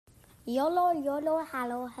YOLO, YOLO,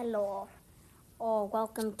 hello, hello. Oh,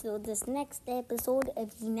 welcome to this next episode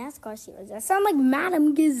of the NASCAR series. I sound like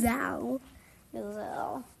Madame Gazelle.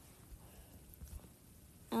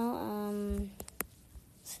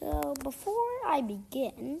 So before I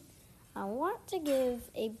begin, I want to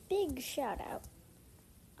give a big shout out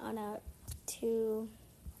to,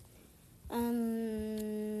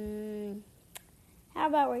 how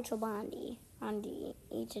about Rachel Bondi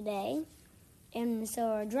today? And so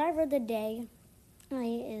our driver of the day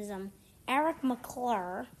is Eric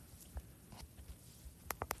McClure.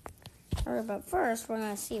 But first, we're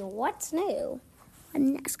going to see what's new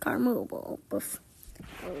on NASCAR Mobile before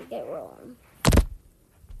we get rolling.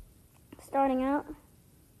 Starting out,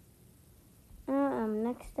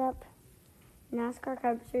 next up, NASCAR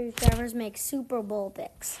Cup Series drivers make Super Bowl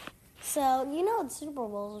picks. So, the Super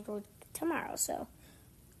Bowl is tomorrow, so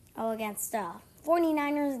against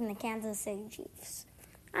 49ers and the Kansas City Chiefs.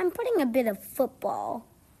 I'm putting a bit of football,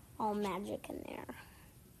 all magic in there.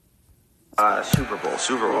 Super Bowl.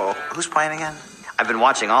 Who's playing again? I've been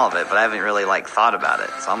watching all of it, but I haven't really thought about it,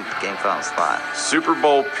 so I'm getting put on the spot. Super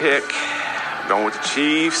Bowl pick, going with the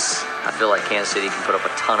Chiefs. I feel like Kansas City can put up a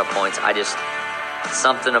ton of points.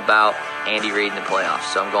 Something about Andy Reid in the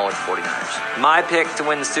playoffs, so I'm going with the 49ers. My pick to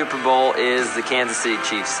win the Super Bowl is the Kansas City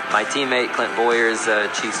Chiefs. My teammate, Clint Boyer, is a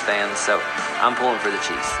Chiefs fan, so I'm pulling for the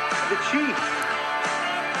Chiefs. The Chiefs.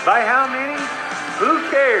 By how many? Who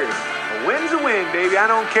cares? A win's a win, baby. I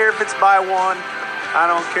don't care if it's by 1. I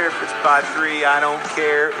don't care if it's by 3. I don't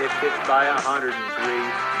care if it's by 103.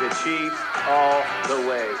 The Chiefs all the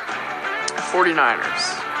way.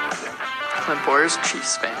 49ers. Clint Boyer's a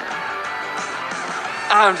Chiefs fan.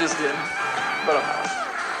 I'm just kidding, but I'm not.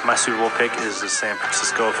 My Super Bowl pick is the San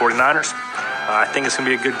Francisco 49ers. I think it's going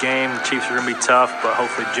to be a good game. The Chiefs are going to be tough, but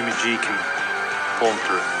hopefully Jimmy G can pull them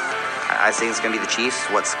through. I think it's going to be the Chiefs.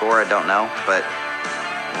 What score, I don't know, but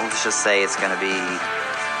let's just say it's going to be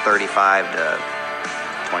 35-24.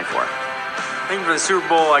 I think for the Super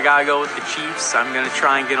Bowl, I got to go with the Chiefs. I'm going to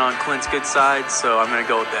try and get on Clint's good side, so I'm going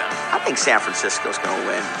to go with them. I think San Francisco's going to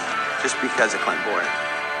win just because of Clint Boyer.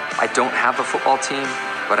 I don't have a football team,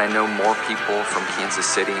 but I know more people from Kansas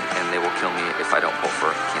City, and they will kill me if I don't pull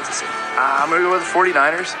for Kansas City. I'm going to go with the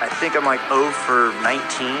 49ers. I think I'm 0 for 19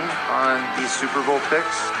 on these Super Bowl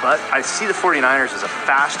picks, but I see the 49ers as a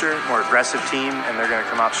faster, more aggressive team, and they're going to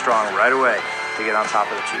come out strong right away to get on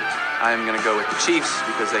top of the Chiefs. I'm going to go with the Chiefs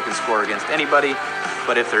because they can score against anybody,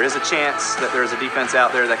 but if there is a chance that there's a defense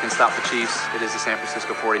out there that can stop the Chiefs, it is the San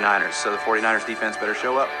Francisco 49ers, so the 49ers defense better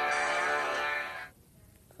show up.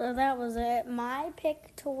 So that was it. My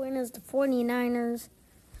pick to win is the 49ers.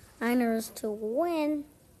 Niners to win.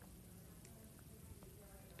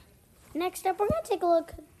 Next up, we're going to take a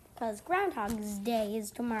look, because Groundhog's Day is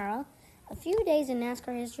tomorrow. A few days in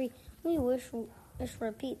NASCAR history we wish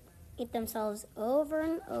repeat themselves over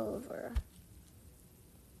and over.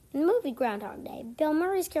 In the movie Groundhog Day, Bill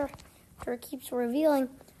Murray's character keeps revealing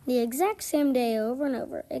the exact same day over and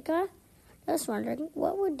over. It got us wondering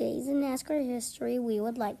what were days in NASCAR history we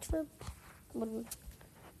would like to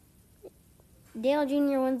Dale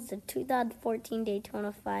Jr. wins the 2014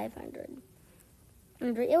 Daytona 500.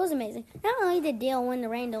 It was amazing. Not only did Dale win the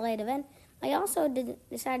rain-delayed event, I also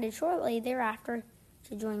decided shortly thereafter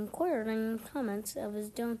to join quartering comments of his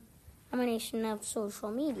domination of social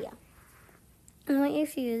media. And my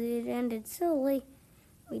issue is it ended so late,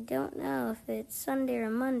 we don't know if it's Sunday or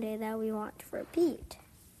Monday that we want to repeat.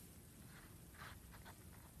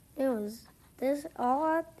 It was this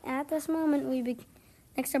all at this moment.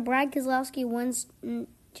 Next up, Brad Keselowski wins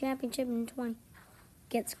championship in 20.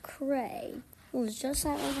 Gets Cray. It was just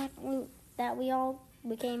that we all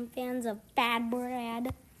became fans of Bad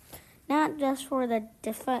Brad, not just for the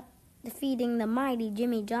defeating the mighty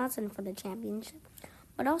Jimmy Johnson for the championship,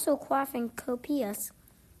 but also quaffing copious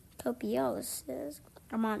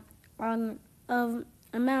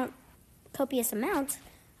amounts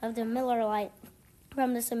of the Miller Lite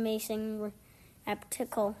from this amazing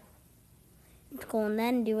article, and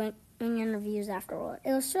then doing interviews afterward.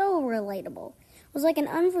 It was so relatable. It was like an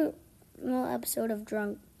episode of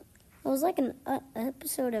Drunk. It was like an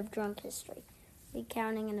episode of Drunk History,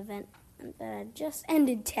 recounting an event that had just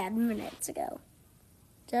ended 10 minutes ago.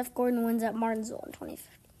 Jeff Gordon wins at Martinsville in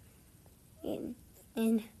 2015,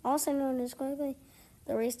 and also known as quickly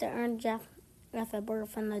the race that earned Jeff a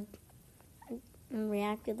berth and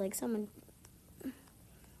reacted like someone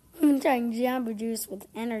trying Jamba Juice with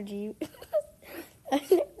energy.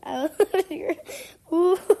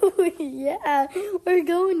 Ooh, yeah, we're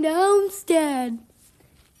going to Homestead.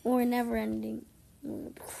 Or never ending.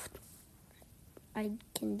 I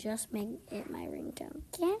can just make it my ringtone.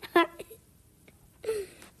 Can't I?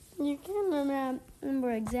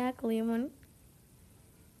 remember exactly when,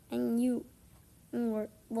 and you were,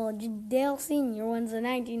 well, Dale Sr. wins the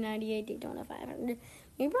 1998 Daytona 500.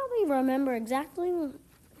 You probably remember exactly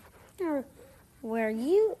where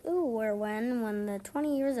you were when the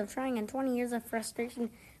 20 years of trying and 20 years of frustration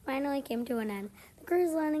finally came to an end. The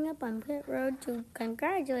crew's lining up on pit road to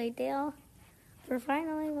congratulate Dale for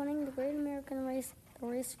finally winning the Great American Race, the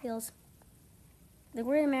race fields. The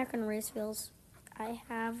Great American Race Fields. I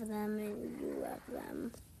have them and you have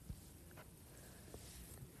them.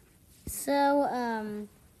 So,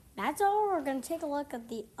 that's all. We're going to take a look at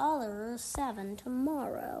the other 7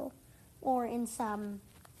 tomorrow, or in some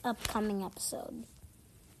upcoming episode.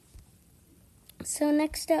 So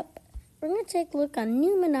next up, we're going to take a look on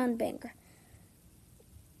Newman on Banker.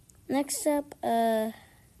 Next up,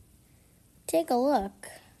 take a look.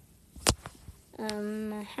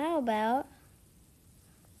 How about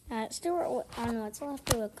Stewart on what's left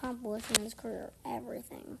to accomplish in his career?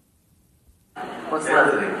 Everything. What's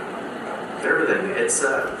everything? Everything. It's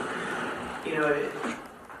the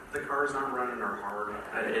cars not running are hard,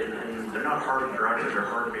 and they're not hard to drive, but they're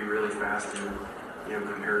hard to be really fast, and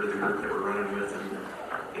compared to the group that we're running with, and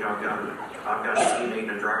I've got a teammate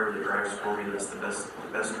and a driver that drives for me that's the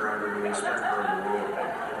best driver in any sprint car in the world,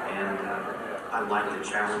 and I like the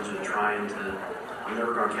challenge of trying to. I'm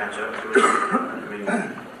never going to catch up to it. I mean,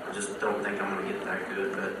 I just don't think I'm going to get that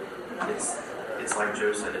good, but it's like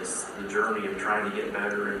Joe said, it's the journey of trying to get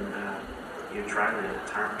better and trying to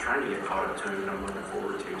get caught up to him, and I'm looking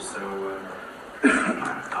forward to. So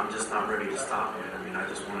I'm just not ready to stop yet. I mean, I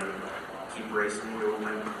just want to keep racing, go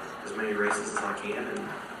win as many races as I can, and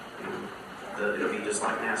it'll be just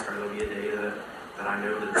like NASCAR. There'll be a day that I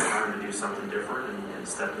know that it's time to do something different and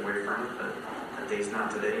step away from it, but that day's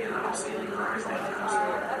not today, and I don't see any horizon anytime soon.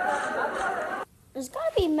 There's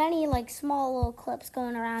got to be many small little clips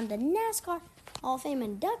going around the NASCAR Hall of Fame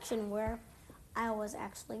induction where I was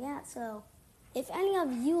actually at. So if any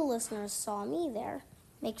of you listeners saw me there,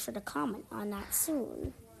 make sure to comment on that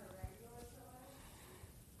soon.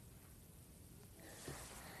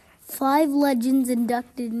 5 legends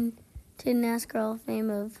inducted into NASCAR Hall of Fame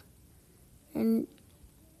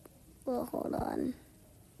hold on.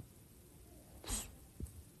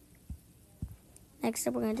 Next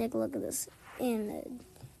up, we're going to take a look at this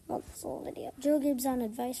this little video. Joe Gibbs on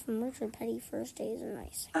advice from Richard Petty, first days of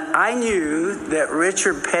racing. I knew that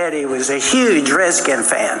Richard Petty was a huge Redskin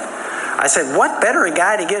fan. I said, what better a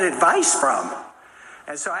guy to get advice from?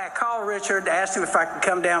 And so I called Richard, asked him if I could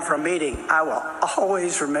come down for a meeting. I will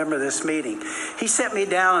always remember this meeting. He set me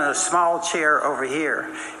down in a small chair over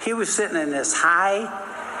here. He was sitting in this high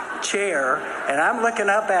chair, and I'm looking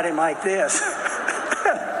up at him like this.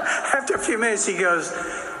 After a few minutes, he goes,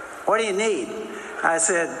 what do you need? I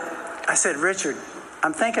said, Richard,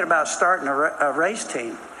 I'm thinking about starting a race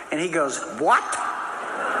team. And he goes, what?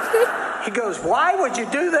 He goes, why would you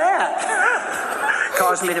do that?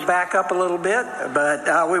 Caused me to back up a little bit, but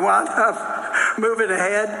we wound up moving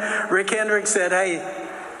ahead. Rick Hendricks said, hey,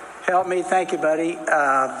 help me. Thank you, buddy.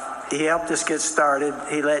 He helped us get started.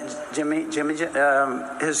 He let Jimmy,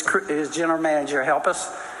 his general manager, help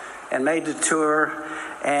us and made the tour.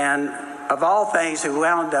 And of all things, we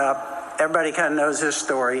wound up, everybody kind of knows this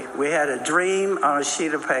story. We had a dream on a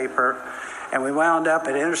sheet of paper, and we wound up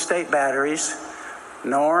at Interstate Batteries.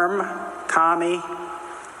 Norm, Tommy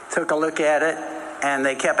took a look at it, and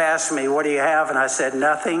they kept asking me, what do you have? And I said,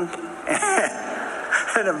 nothing.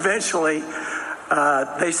 And eventually,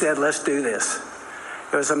 they said, let's do this.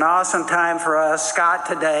 It was an awesome time for us, Scott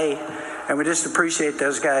today, and we just appreciate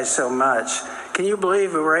those guys so much. Can you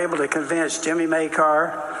believe we were able to convince Jimmy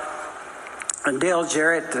Maycar and Dale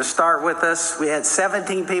Jarrett to start with us? We had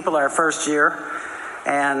 17 people our first year,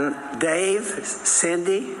 and Dave,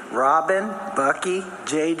 Cindy, Robin, Bucky,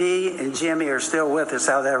 JD, and Jimmy are still with us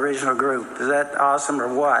out of that original group. Is that awesome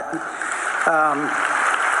or what?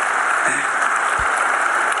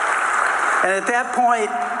 And at that point,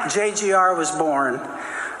 JGR was born.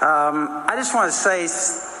 I just want to say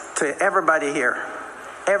to everybody here,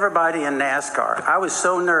 everybody in NASCAR, I was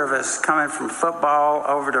so nervous coming from football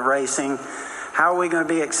over to racing. How are we going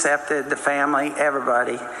to be accepted, the family,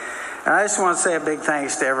 everybody? And I just want to say a big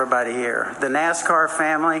thanks to everybody here. The NASCAR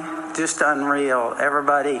family, just unreal.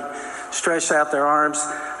 Everybody stretched out their arms.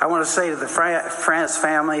 I want to say to the France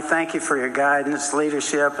family, thank you for your guidance,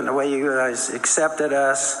 leadership, and the way you guys accepted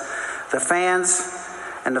us. The fans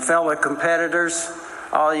and the fellow competitors,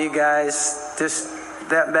 all you guys,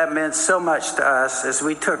 that meant so much to us as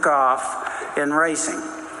we took off in racing.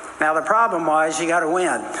 Now, the problem was you got to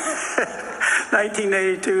win.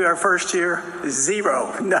 1982, our first year,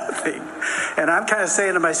 0, nothing. And I'm kind of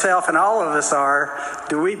saying to myself, and all of us are,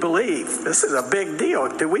 do we believe? This is a big deal.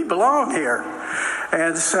 Do we belong here?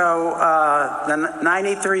 And so the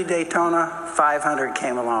 93 Daytona 500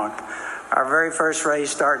 came along. Our very first race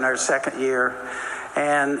starting our second year.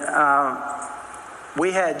 And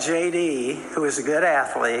we had JD, who was a good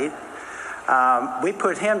athlete. We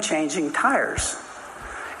put him changing tires.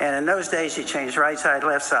 And in those days, you changed right side,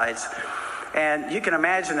 left sides. And you can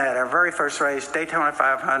imagine that, our very first race, Daytona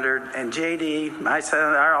 500, and JD, my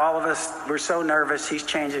son, all of us were so nervous, he's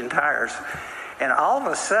changing tires. And all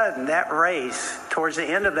of a sudden, that race, towards the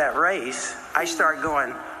end of that race, I start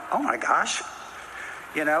going, oh my gosh,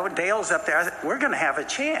 you know, Dale's up there, we're going to have a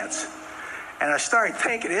chance. And I started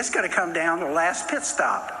thinking, it's going to come down to the last pit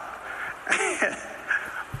stop.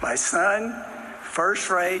 My son, first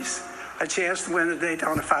race, a chance to win the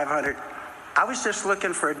Daytona 500. I was just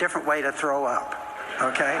looking for a different way to throw up,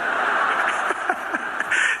 okay?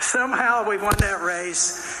 Somehow we won that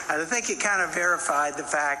race. I think it kind of verified the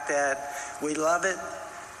fact that we love it,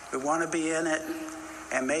 we want to be in it,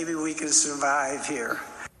 and maybe we can survive here.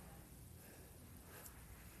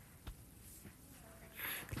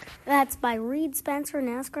 That's by Reed Spencer,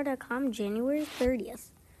 NASCAR.com, January 30th,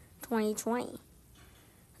 2020.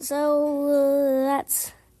 So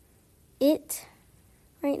that's it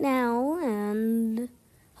right now, and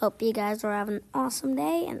hope you guys are having an awesome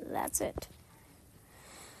day, and that's it.